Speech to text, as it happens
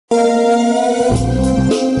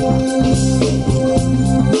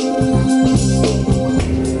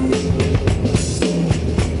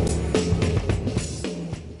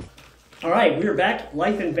We're back,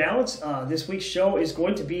 Life in Balance. This week's show is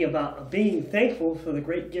going to be about being thankful for the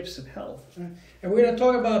great gifts of health. And we're going to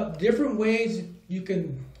talk about different ways you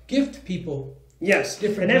can gift people. Yes,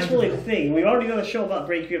 and that's really the thing. We've already done a show about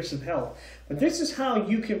great gifts of health. But this is how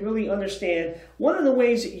you can really understand one of the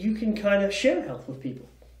ways that you can kind of share health with people.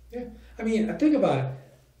 Yeah, I mean, think about it.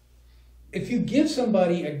 If you give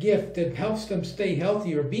somebody a gift that helps them stay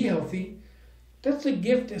healthy or be healthy, that's a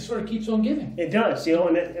gift that sort of keeps on giving. It does, you know,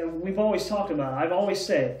 and we've always talked about it. I've always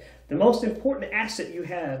said the most important asset you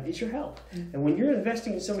have is your health. Mm-hmm. And when you're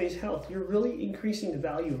investing in somebody's health, you're really increasing the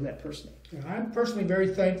value of that person. I'm personally very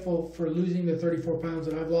thankful for losing the 34 pounds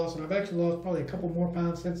that I've lost, and I've actually lost probably a couple more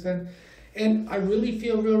pounds since then. And I really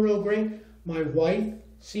feel real great. My wife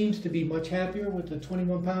seems to be much happier with the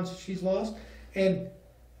 21 pounds that she's lost, and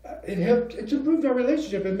it's improved our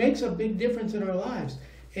relationship. It makes a big difference in our lives.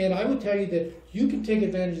 And I would tell you that you can take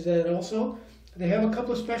advantage of that also. They have a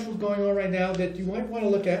couple of specials going on right now that you might want to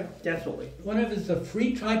look at. Definitely. One of them is the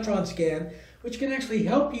free Tritron scan, which can actually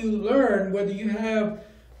help you learn whether you have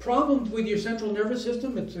problems with your central nervous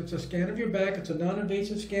system. It's a scan of your back. It's a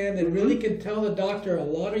non-invasive scan that really can tell the doctor a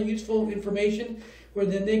lot of useful information, where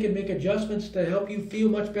then they can make adjustments to help you feel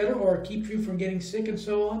much better or keep you from getting sick and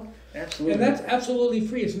so on. Absolutely. And that's absolutely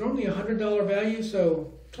free. It's normally a $100 value,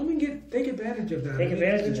 so come and take advantage of that.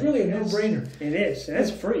 It's really a no-brainer. It is. That's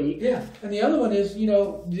free. Yeah. And the other one is, you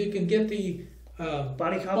can get the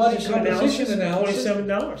body composition analysis.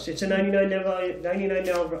 $27. It's a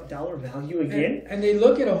 $99 value again. And they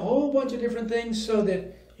look at a whole bunch of different things so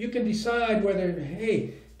that you can decide whether,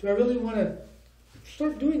 hey, do I really want to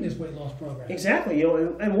start doing this weight loss program? Exactly.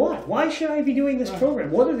 And why? Why should I be doing this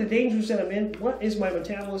program? What are the dangers that I'm in? What is my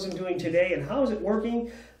metabolism doing today, and how is it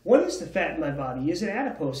working? What is the fat in my body? Is it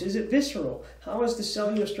adipose? Is it visceral? How is the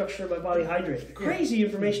cellular structure of my body hydrated? Crazy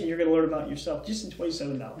information you're going to learn about yourself just in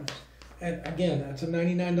 $27. And again, that's a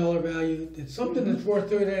 $99 value. It's something that's worth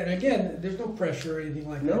doing. And again, there's no pressure or anything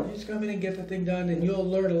like that. You just come in and get the thing done, and you'll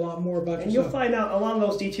learn a lot more about yourself. And you'll find out a lot of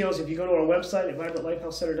those details if you go to our website at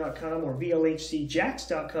vibrantlifehealthcenter.com or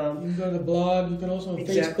vlhcjax.com. You can go to the blog. You can also on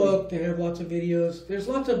Facebook. They have lots of videos. There's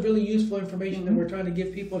lots of really useful information that we're trying to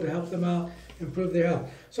give people to help them out, improve their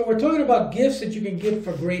health. So we're talking about gifts that you can give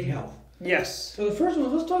for great health. Yes. So the first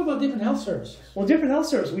one, let's talk about different health services. Well, different health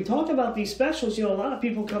services. We talked about these specials. A lot of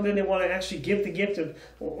people come in and want to actually give the gift of,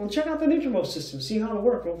 well, check out the Nutrimost system, see how it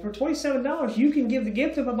works. Well, for $27, you can give the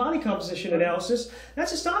gift of a body composition analysis.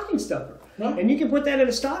 That's a stocking stuffer. Right. And you can put that in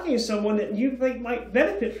a stocking of someone that you think might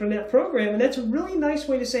benefit from that program. And that's a really nice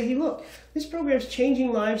way to say, hey, look, this program is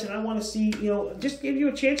changing lives, and I want to see, just give you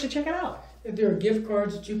a chance to check it out. There are gift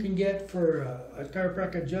cards that you can get for a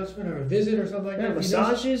chiropractic adjustment or a visit or something like that.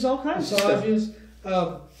 Massages, all kinds of stuff.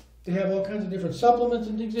 They have all kinds of different supplements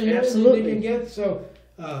and things that you can get. So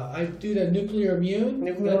I do the Nuclear Immune.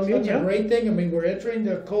 That's a great thing. I mean, we're entering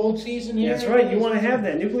the cold season here. That's right. You want to have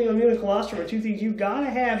that. Nuclear Immune and colostrum are two things you've got to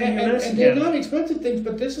have in your medicine. And they're not expensive things,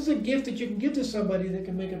 but this is a gift that you can give to somebody that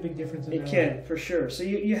can make a big difference in their life. It can, for sure. So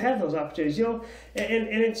you have those opportunities, and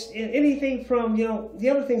it's anything from, the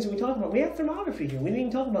other things that we talk about. We have thermography here. We didn't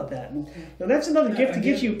even talk about that. And, that's another gift that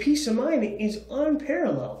gives you peace of mind that is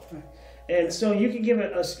unparalleled. Right. And so you can give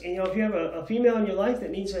it, if you have a female in your life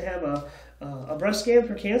that needs to have a breast scan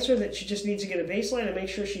for cancer, that she just needs to get a baseline and make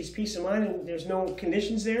sure she's peace of mind and there's no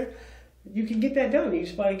conditions there, you can get that done. You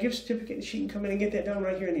just buy a gift certificate and she can come in and get that done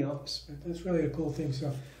right here in the office. That's really a cool thing.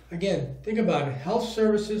 So again, think about it. Health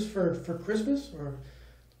services for Christmas or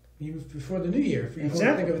even before the new year, if you want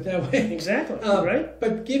to think of it that way. Exactly, right?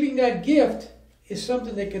 But giving that gift is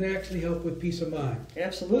something that can actually help with peace of mind.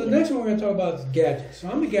 Absolutely. Well, the next one we're going to talk about is gadgets. So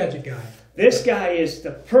I'm a gadget guy. This guy is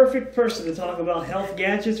the perfect person to talk about health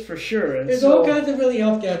gadgets for sure. And there's all kinds of really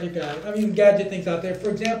health gadget things out there. For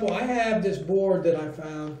example, I have this board that I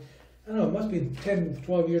found, I don't know, it must be 10,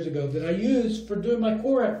 12 years ago, that I use for doing my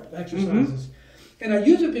core exercises. And I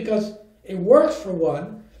use it because it works for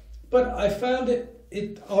one, but I found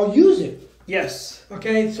I'll use it. Yes.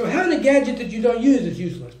 Okay, so having a gadget that you don't use is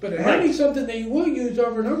useless, but having something that you will use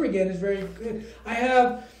over and over again is very good. I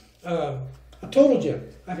have a Total Gym.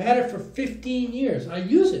 I've had it for 15 years. I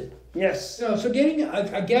use it. Yes. So getting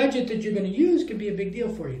a gadget that you're going to use can be a big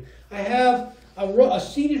deal for you. I have a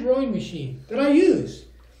seated rowing machine that I use.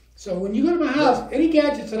 So when you go to my house, any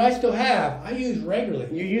gadgets that I still have, I use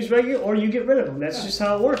regularly. You use regularly or you get rid of them. That's just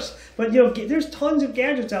how it works. But there's tons of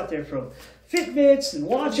gadgets out there, from Fitbits and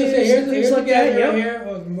watches and things like that. Right here.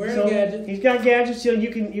 I'm wearing a gadget. He's got gadgets.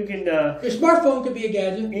 You can. Your smartphone could be a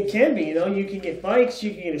gadget. It can be. You can get bikes.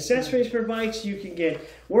 You can get accessories for bikes. You can get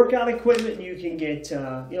workout equipment. You can get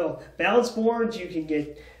balance boards. You can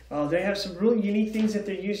get They have some really unique things that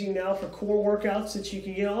they're using now for core workouts that you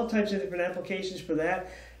can get all types of different applications for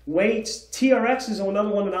that. Weights, TRX is another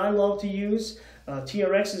one that I love to use.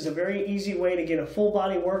 TRX is a very easy way to get a full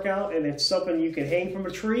body workout, and it's something you can hang from a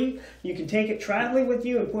tree. You can take it traveling with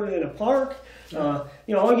you and put it in a park. All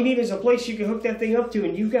you need is a place you can hook that thing up to,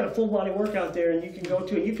 and you've got a full body workout there, and you can go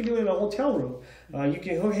to it. You can do it in a hotel room. You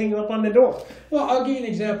can hang it up on the door. Well, I'll give you an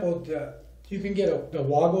example. You can get the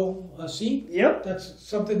woggle seat. Yep. That's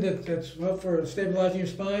something that's well for stabilizing your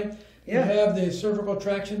spine. Yeah. You have the cervical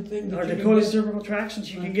traction thing. Our Dakota cervical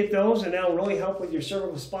tractions, you can get those, and that'll really help with your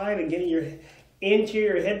cervical spine and getting your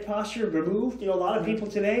anterior head posture removed. A lot of people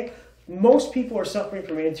today, most people are suffering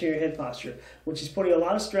from anterior head posture, which is putting a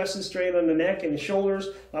lot of stress and strain on the neck and the shoulders.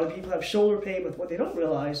 A lot of people have shoulder pain, but what they don't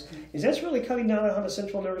realize is that's really cutting down on how the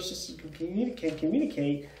central nervous system can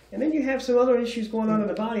communicate. And then you have some other issues going on in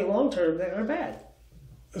the body long term that are bad.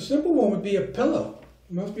 A simple one would be a pillow.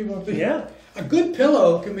 Most people think a good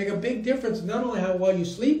pillow can make a big difference, not only how well you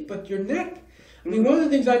sleep, but your neck. I mean, one of the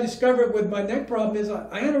things I discovered with my neck problem is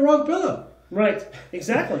I had a wrong pillow. Right,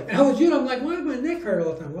 exactly. And I was I'm like, why does my neck hurt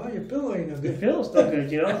all the time? Well, your pillow ain't no good. Your pillow's no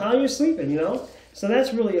good, how you're sleeping, So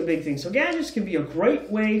that's really a big thing. So gadgets can be a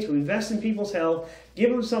great way to invest in people's health, give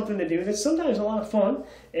them something to do that's sometimes a lot of fun,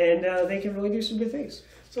 and they can really do some good things.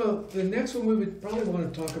 So the next one we would probably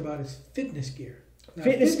want to talk about is fitness gear. Now,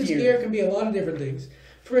 fitness gear can be a lot of different things.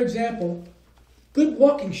 For example, good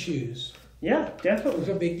walking shoes. Yeah, definitely. It's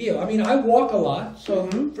a big deal. I mean, I walk a lot, so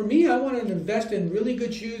for me, I want to invest in really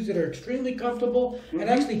good shoes that are extremely comfortable and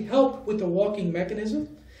actually help with the walking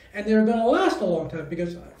mechanism. And they're going to last a long time,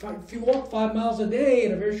 because if you walk 5 miles a day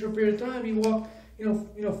in a very short period of time, you walk,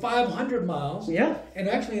 500 miles. Yeah. And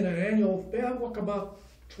actually, in an annual, I walk about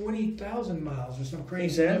 20,000 miles or some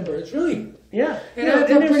crazy number. It's really and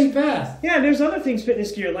adds up pretty fast. Yeah, there's other things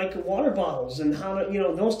fitness gear like water bottles and how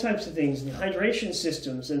to those types of things and hydration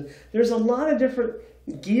systems, and there's a lot of different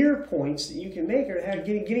gear points that you can make or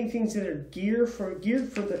getting things that are geared for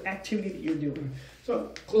the activity that you're doing.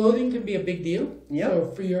 So clothing can be a big deal. Yeah.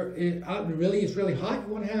 So for it's really hot,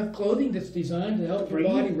 you want to have clothing that's designed to help your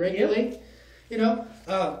body regulate.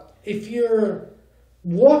 If you're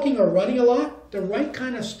walking or running a lot, the right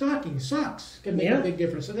kind of socks can make a big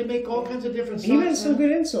difference. So they make all kinds of different socks. Even some good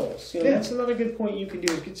insoles. That's another good point you can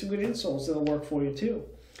do, is get some good insoles that'll work for you too.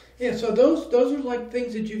 Yeah, so those are like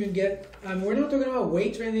things that you can get. We're not talking about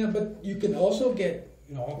weights or anything, but you can also get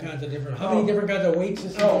all kinds of different. How many different kinds of weight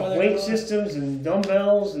systems? Weight systems and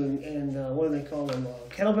dumbbells and what do they call them?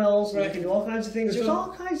 Kettlebells. Right. You can do all kinds of things. There's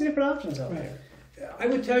all kinds of different options out there. I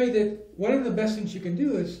would tell you that one of the best things you can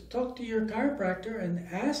do is talk to your chiropractor and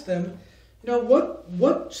ask them,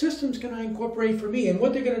 what systems can I incorporate for me? And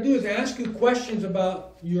what they're going to do is ask you questions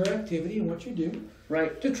about your activity and what you do.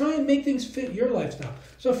 Right. To try and make things fit your lifestyle.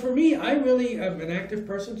 So for me, I really am an active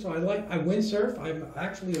person, so I windsurf. I'm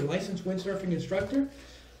actually a licensed windsurfing instructor.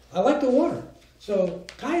 I like the water. So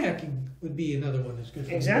kayaking would be another one that's good for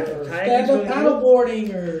me. Exactly. Or stand-up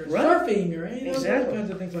paddleboarding or surfing or all kinds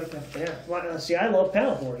of things like that. Yeah. Well, see, I love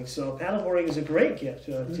paddleboarding. So paddleboarding is a great gift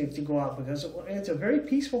to go out, because it's a very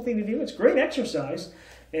peaceful thing to do. It's great exercise.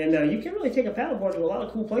 And you can really take a paddleboard to a lot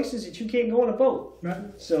of cool places that you can't go on a boat. Right.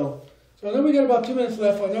 So then we got about 2 minutes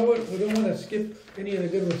left. I know we don't want to skip any of the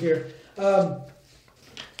good ones here.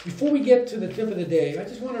 Before we get to the tip of the day, I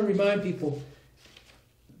just want to remind people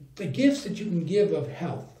the gifts that you can give of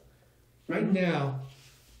health. Right now,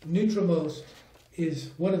 Nutrimost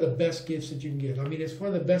is one of the best gifts that you can give. I mean, it's one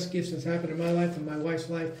of the best gifts that's happened in my life and my wife's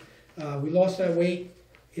life. We lost that weight.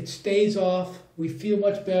 It stays off. We feel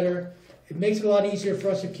much better. It makes it a lot easier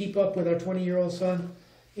for us to keep up with our 20-year-old son.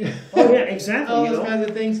 Oh yeah, exactly. All those kinds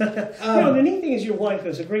of things. The neat thing is your wife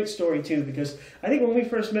is a great story too, because I think when we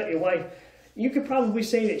first met your wife, you could probably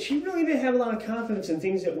say that she really didn't have a lot of confidence in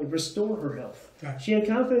things that would restore her health. Right. She had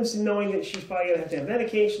confidence in knowing that she's probably going to have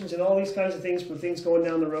medications and all these kinds of things for things going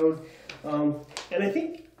down the road. And I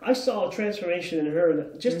think I saw a transformation in her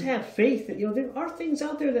that just have faith that there are things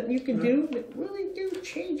out there that you can do that really do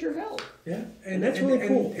change your health. Yeah, and that's really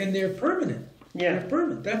cool. And they're permanent. Yeah, they're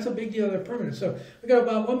permanent. That's a big deal. They're permanent. So we got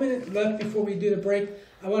about 1 minute left before we do the break.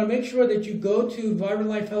 I want to make sure that you go to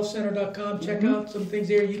vibrantlifehealthcenter.com, check out some things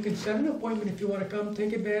there. You can set an appointment if you want to come,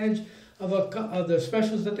 take advantage of the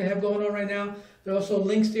specials that they have going on right now. There are also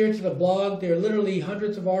links there to the blog. There are literally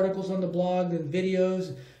hundreds of articles on the blog and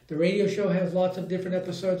videos. The radio show has lots of different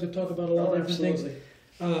episodes that talk about a lot of different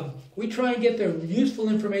things. We try and get the useful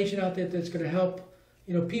information out there that's going to help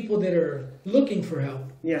people that are looking for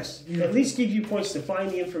help. Yes, at least give you points to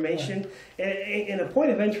find the information and a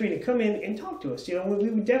point of entry to come in and talk to us. We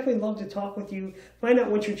would definitely love to talk with you, find out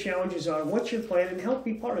what your challenges are, what's your plan, and help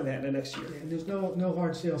be part of that in the next year. And there's no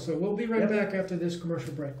hard sale. So we'll be right back after this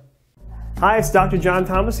commercial break. Hi, it's Dr. John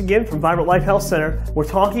Thomas again from Vibrant Life Health Center. We're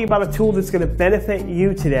talking about a tool that's going to benefit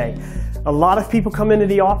you today. A lot of people come into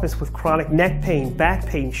the office with chronic neck pain, back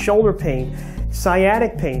pain, shoulder pain,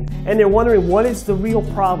 sciatic pain, and they're wondering what is the real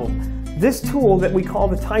problem. This tool that we call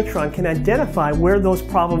the Titron can identify where those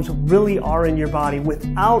problems really are in your body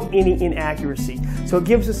without any inaccuracy. So it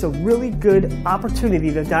gives us a really good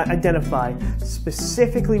opportunity to identify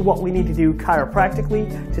specifically what we need to do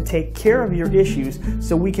chiropractically to take care of your issues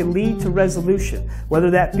so we can lead to resolution,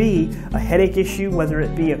 whether that be a headache issue, whether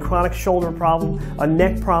it be a chronic shoulder problem, a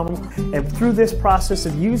neck problem. And through this process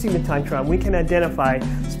of using the Titron, we can identify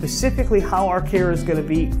specifically how our care is going to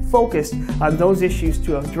be focused on those issues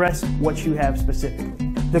to address what you have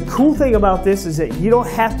specifically. The cool thing about this is that you don't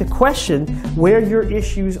have to question where your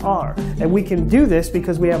issues are. And we can do this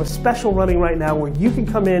because we have a special running right now where you can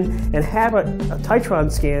come in and have a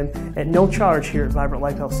Titron scan at no charge here at Vibrant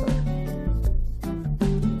Life Health Center.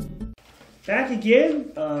 Back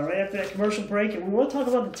again, right after that commercial break, and we want to talk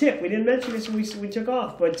about the tip. We didn't mention this when we took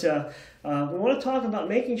off, but we want to talk about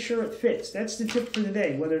making sure it fits. That's the tip for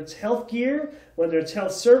today. Whether it's health gear, whether it's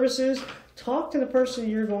health services, talk to the person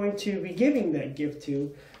you're going to be giving that gift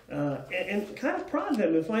to and kind of prod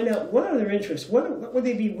them and find out what are their interests, what would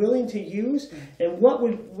they be willing to use, and what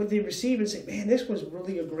would they receive and say, man, this was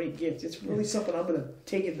really a great gift. It's really something I'm going to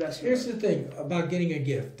take investment. Here's the thing about getting a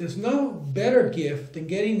gift. There's no better gift than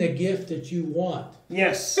getting the gift that you want.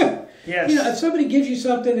 Yes. Yes. If somebody gives you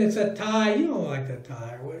something that's a tie, you don't like that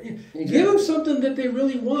tie. Exactly. Give them something that they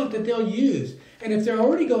really want that they'll use. And if they're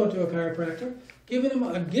already going to a chiropractor, giving them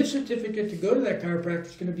a gift certificate to go to that chiropractor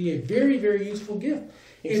is going to be a very, very useful gift.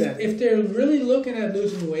 Exactly. If they're really looking at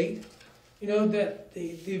losing weight, that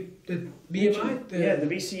the BMI, the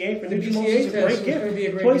BCA for the Nutrimost BCA is a great gift. Be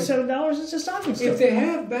a great $27 is a stocking stuffer. If they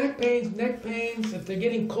have back pains, neck pains, if they're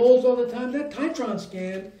getting colds all the time, that Titron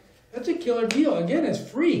scan, that's a killer deal. Again, it's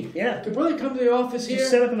free. Yeah. You could probably come to the office here.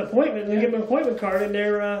 Just set up an appointment and give them an appointment card in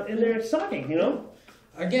their stocking,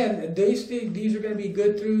 Again, these are going to be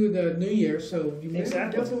good through the new year, so you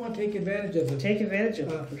definitely want to take advantage of them. Take advantage of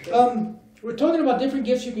them, for sure. We're talking about different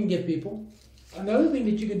gifts you can give people. Another thing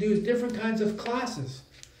that you can do is different kinds of classes.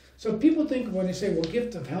 So people think when they say, well,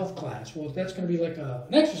 gift of health class, well, that's going to be like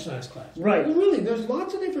an exercise class. Right. But really, there's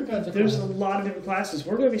lots of different kinds of classes. There's a lot of different classes.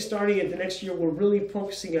 We're going to be starting it the next year. We're really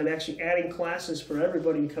focusing on actually adding classes for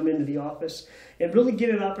everybody to come into the office and really get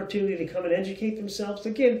an opportunity to come and educate themselves,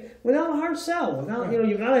 again, without a hard sell. Without,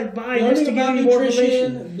 you got to buy this to give you more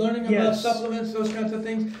information. Learning about supplements, those kinds of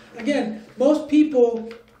things. Again, most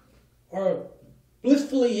people are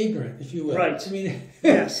blissfully ignorant, if you will. Right. I mean,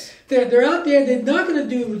 yes. They're out there. They're not going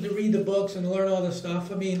to read the books and learn all this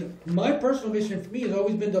stuff. I mean, my personal mission for me has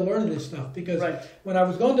always been to learn this stuff because when I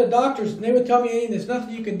was going to doctors and they would tell me, hey, there's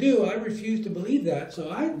nothing you can do, I refused to believe that.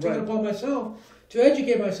 So I took it upon myself to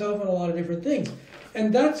educate myself on a lot of different things.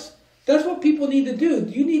 And that's what people need to do.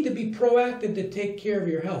 You need to be proactive to take care of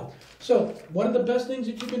your health. So one of the best things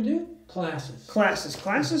that you can do, classes.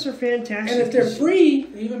 Classes are fantastic. And if they're free,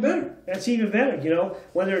 even better. That's even better,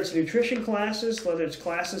 whether it's nutrition classes, whether it's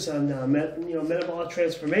classes on metabolic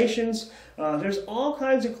transformations. There's all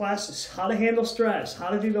kinds of classes, how to handle stress, how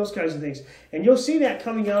to do those kinds of things. And you'll see that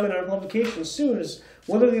coming out in our publication soon as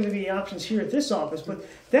what are going to be options here at this office. But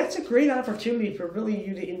that's a great opportunity for really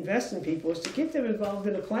you to invest in people, is to get them involved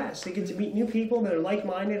in a class. They get to meet new people that are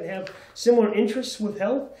like-minded and have similar interests with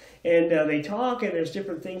health. And they talk, and there's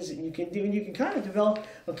different things that you can do. And you can kind of develop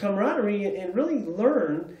a camaraderie and really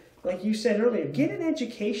learn, like you said earlier, get an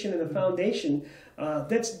education and a foundation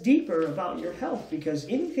that's deeper about your health, because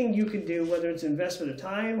anything you can do, whether it's investment of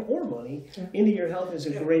time or money, into your health is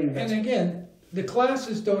a great investment. And again, the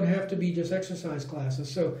classes don't have to be just exercise classes.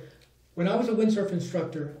 So when I was a windsurf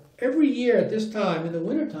instructor, every year at this time, in the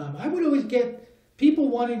wintertime, I would always get people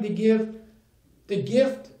wanting to give the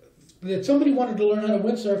gift that somebody wanted to learn how to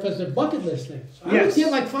windsurf as their bucket list thing. So I would get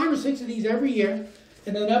like 5 or 6 of these every year,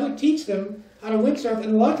 and then I would teach them how to windsurf.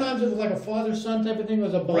 And a lot of times it was like a father-son type of thing. It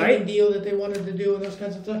was a bonding deal that they wanted to do and those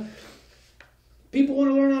kinds of stuff. People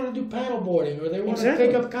want to learn how to do paddle boarding, or they want to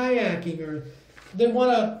take up kayaking, or they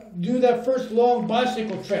want to do that first long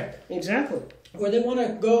bicycle trek. Exactly. Or they want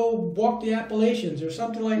to go walk the Appalachians or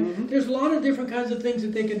something like that. There's a lot of different kinds of things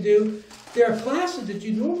that they can do. there are classes that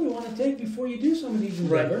you normally want to take before you do some of these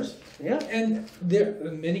endeavors. Yeah. And there,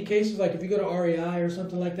 in many cases, like if you go to REI or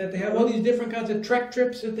something like that, they have all these different kinds of trek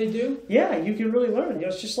trips that they do. Yeah, you can really learn. You know,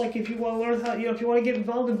 it's just like if you want to learn how, you know, if you want to get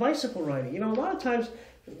involved in bicycle riding. You know, a lot of times,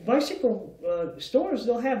 bicycle stores,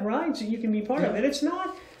 they'll have rides that you can be part of. And it's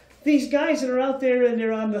not these guys that are out there and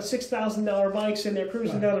they're on the $6,000 bikes and they're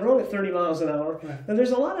cruising down the road at 30 miles an hour. And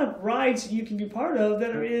there's a lot of rides that you can be part of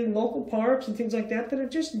that are in local parks and things like that are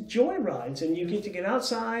just joy rides. And you get to get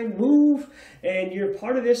outside, move, and you're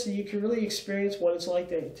part of this, and you can really experience what it's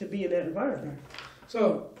like to be in that environment.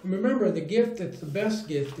 So remember, the gift that's the best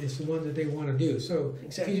gift is the one that they want to do. So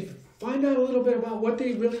Exactly. if you find out a little bit about what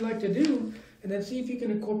they really like to do, and then see if you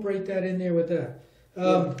can incorporate that in there with that.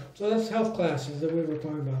 So that's health classes that we were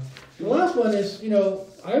talking about. The last one is, you know,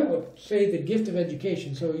 I would say the gift of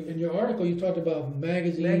education. So in your article, you talked about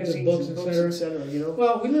magazines and books, etc. You know.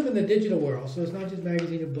 Well, we live in the digital world, so it's not just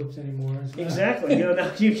magazines and books anymore. Exactly. You know,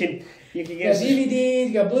 now you can You get got DVDs,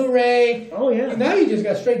 you got Blu-ray. Oh yeah. And now you just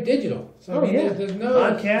got straight digital. So I mean, yeah. there's no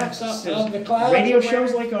podcasts, out in the cloud radio somewhere.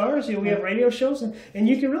 shows like ours. You know, we have radio shows, and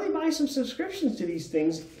you can really buy some subscriptions to these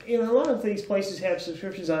things. You know, a lot of these places have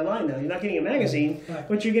subscriptions online now. You're not getting a magazine, Right.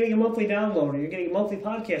 but you're getting a monthly download, or you're getting a monthly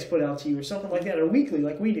podcast put out to you, or something like that, or weekly,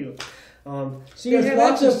 like we do. So you have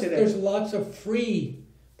access to that. There's lots of free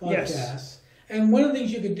podcasts. Yes. And one of the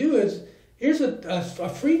things you could do is, here's a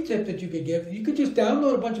free tip that you could give. You could just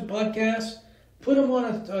download a bunch of podcasts, put them on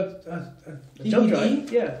a Jump DVD,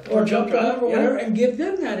 drive, yeah, or jump drive or yeah. whatever, and give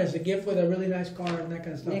them that as a gift with a really nice card and that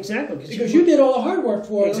kind of stuff. Exactly. Because you did all the hard work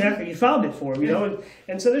for them. Exactly, you found it for them, you know,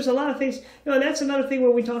 and so there's a lot of things, you know, and that's another thing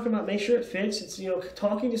when we talk about make sure it fits. It's, you know,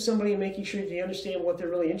 talking to somebody and making sure you understand what they're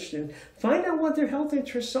really interested in. Find out what their health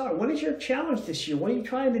interests are. What is your challenge this year? What are you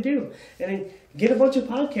trying to do? And then get a bunch of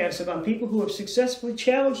podcasts about people who have successfully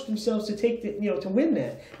challenged themselves to take the, you know, to win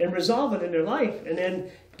that and resolve it in their life, and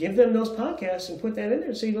then give them those podcasts and put that in there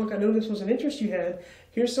and say, look, I know this was an interest you had.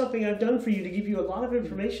 Here's something I've done for you to give you a lot of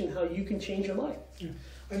information how you can change your life.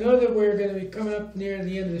 I know that we're going to be coming up near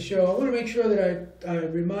the end of the show. I want to make sure that I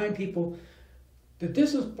remind people that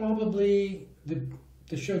this is probably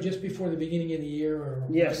the show just before the beginning of the year, or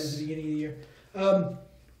Yes. the beginning of the year.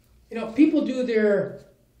 You know, people do their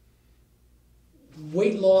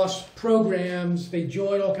weight loss programs. They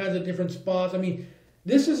join all kinds of different spots. I mean,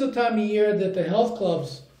 this is the time of year that the health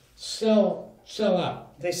clubs sell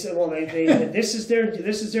out. They said, well, they this is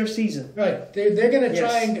their season. Right. They're going to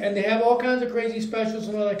try Yes. and they have all kinds of crazy specials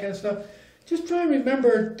and all that kind of stuff. Just try and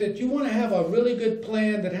remember that you want to have a really good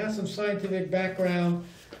plan that has some scientific background.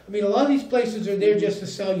 I mean, a lot of these places are there just to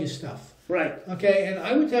sell you stuff. Right. Okay, and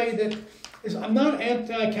I would tell you that I'm not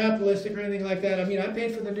anti-capitalistic or anything like that. I mean, I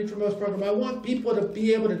paid for the Nutrimost program. I want people to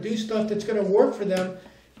be able to do stuff that's going to work for them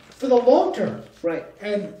for the long term. Right.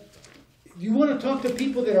 And you want to talk to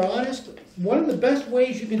people that are honest. One of the best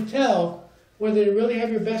ways you can tell whether they really have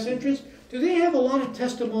your best interest, do they have a lot of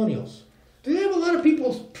testimonials? Do they have a lot of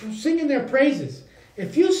people singing their praises?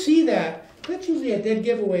 If you see that, that's usually a dead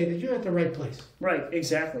giveaway that you're at the right place. Right,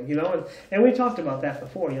 exactly. You know, and we talked about that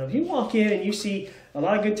before. You know, if you walk in and you see a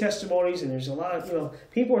lot of good testimonies, and there's a lot of, you know,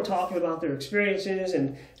 people are talking about their experiences,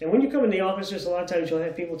 and when you come in the office, there's a lot of times you'll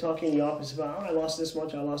have people talking in the office about, oh, I lost this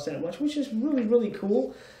much, I lost that much, which is really, really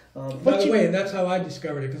cool. By the way, and that's how I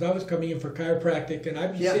discovered it, because I was coming in for chiropractic, and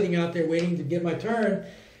I'd be sitting out there waiting to get my turn,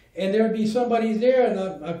 and there'd be somebody there,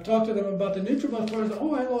 and I'd talk to them about the Nutrimost program.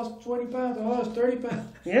 Oh, I lost 20 pounds. I lost 30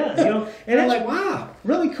 pounds. Yeah, you know, and I'm like, wow,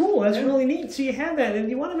 really cool. That's really neat. So you have that, and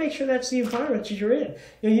you want to make sure that's the environment that you're in.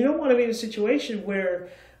 You know, you don't want to be in a situation where,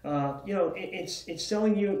 you know, it's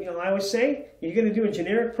telling you. You know, I always say you're going to do a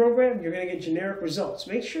generic program, you're going to get generic results.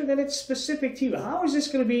 Make sure that it's specific to you. How is this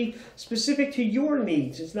going to be specific to your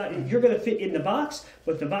needs? It's not you're going to fit in the box,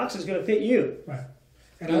 but the box is going to fit you. Right.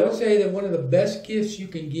 And I would say that one of the best gifts you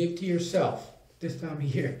can give to yourself this time of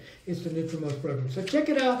year is the Nutrimost program. So check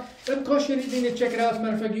it out. It doesn't cost you anything to check it out. As a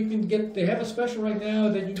matter of fact, you can get, they have a special right now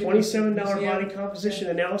that you can $27 body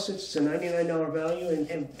composition analysis. It's a $99 value.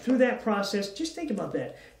 And through that process, just think about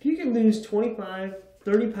that. If you can lose 25,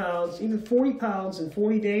 30 pounds, even 40 pounds in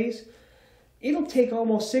 40 days, it'll take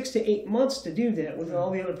almost 6 to 8 months to do that with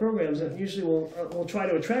all the other programs that usually will try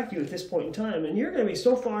to attract you at this point in time. And you're going to be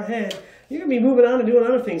so far ahead, you're going to be moving on and doing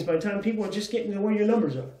other things by the time people are just getting to where your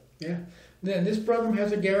numbers are. Yeah. Then this program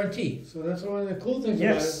has a guarantee. So that's one of the cool things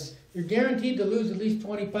about it. You're guaranteed to lose at least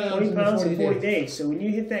 20 pounds, 20 pounds in 40 days. days. So when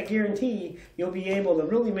you hit that guarantee, you'll be able to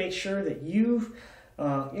really make sure that you've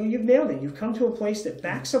nailed it. You've come to a place that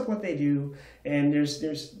backs up what they do, and there's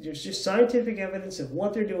just scientific evidence of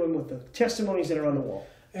what they're doing with the testimonies that are on the wall.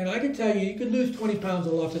 And I can tell you, you could lose 20 pounds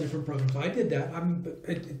in lots of different programs. I did that.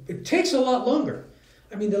 It takes a lot longer.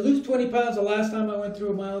 I mean, to lose 20 pounds the last time I went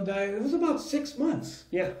through my own diet, it was about 6 months.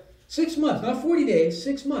 Yeah. 6 months, not 40 days,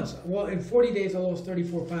 6 months. Well, in 40 days, I lost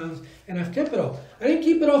 34 pounds, and I've kept it off. I didn't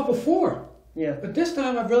keep it off before. Yeah. But this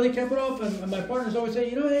time, I've really kept it off, and my partners always say,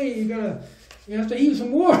 hey, you have to eat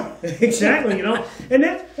some more. Exactly, and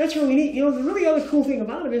that's really neat. The really other cool thing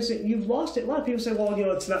about it is that you've lost it. A lot of people say, well,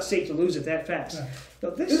 it's not safe to lose it that fast. Yeah.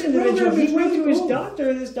 This individual, he went to his cool.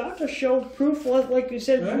 doctor. This doctor showed proof, like you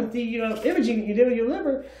said, with the imaging that you did of your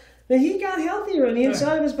liver, that he got healthier on the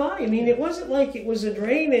inside of his body. I mean, it wasn't like it was a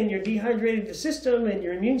drain and you dehydrated the system and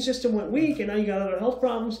your immune system went weak and now you got other health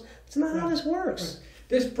problems. It's not how this works. Right.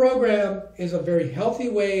 This program is a very healthy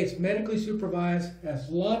way. It's medically supervised. Has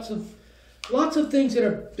lots of things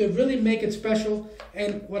that really make it special.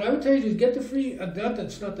 And what I would tell you is get the free, the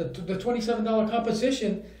 $27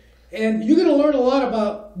 composition, and you're going to learn a lot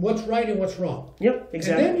about what's right and what's wrong. Yep,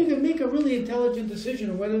 exactly. And then you can make a really intelligent decision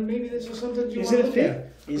of whether maybe this is something you want to look at.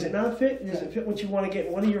 Is it not a fit? Does it fit what you want to get?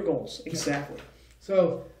 What are your goals? Exactly.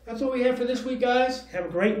 So that's all we have for this week, guys. Have a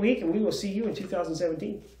great week, and we will see you in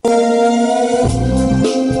 2017.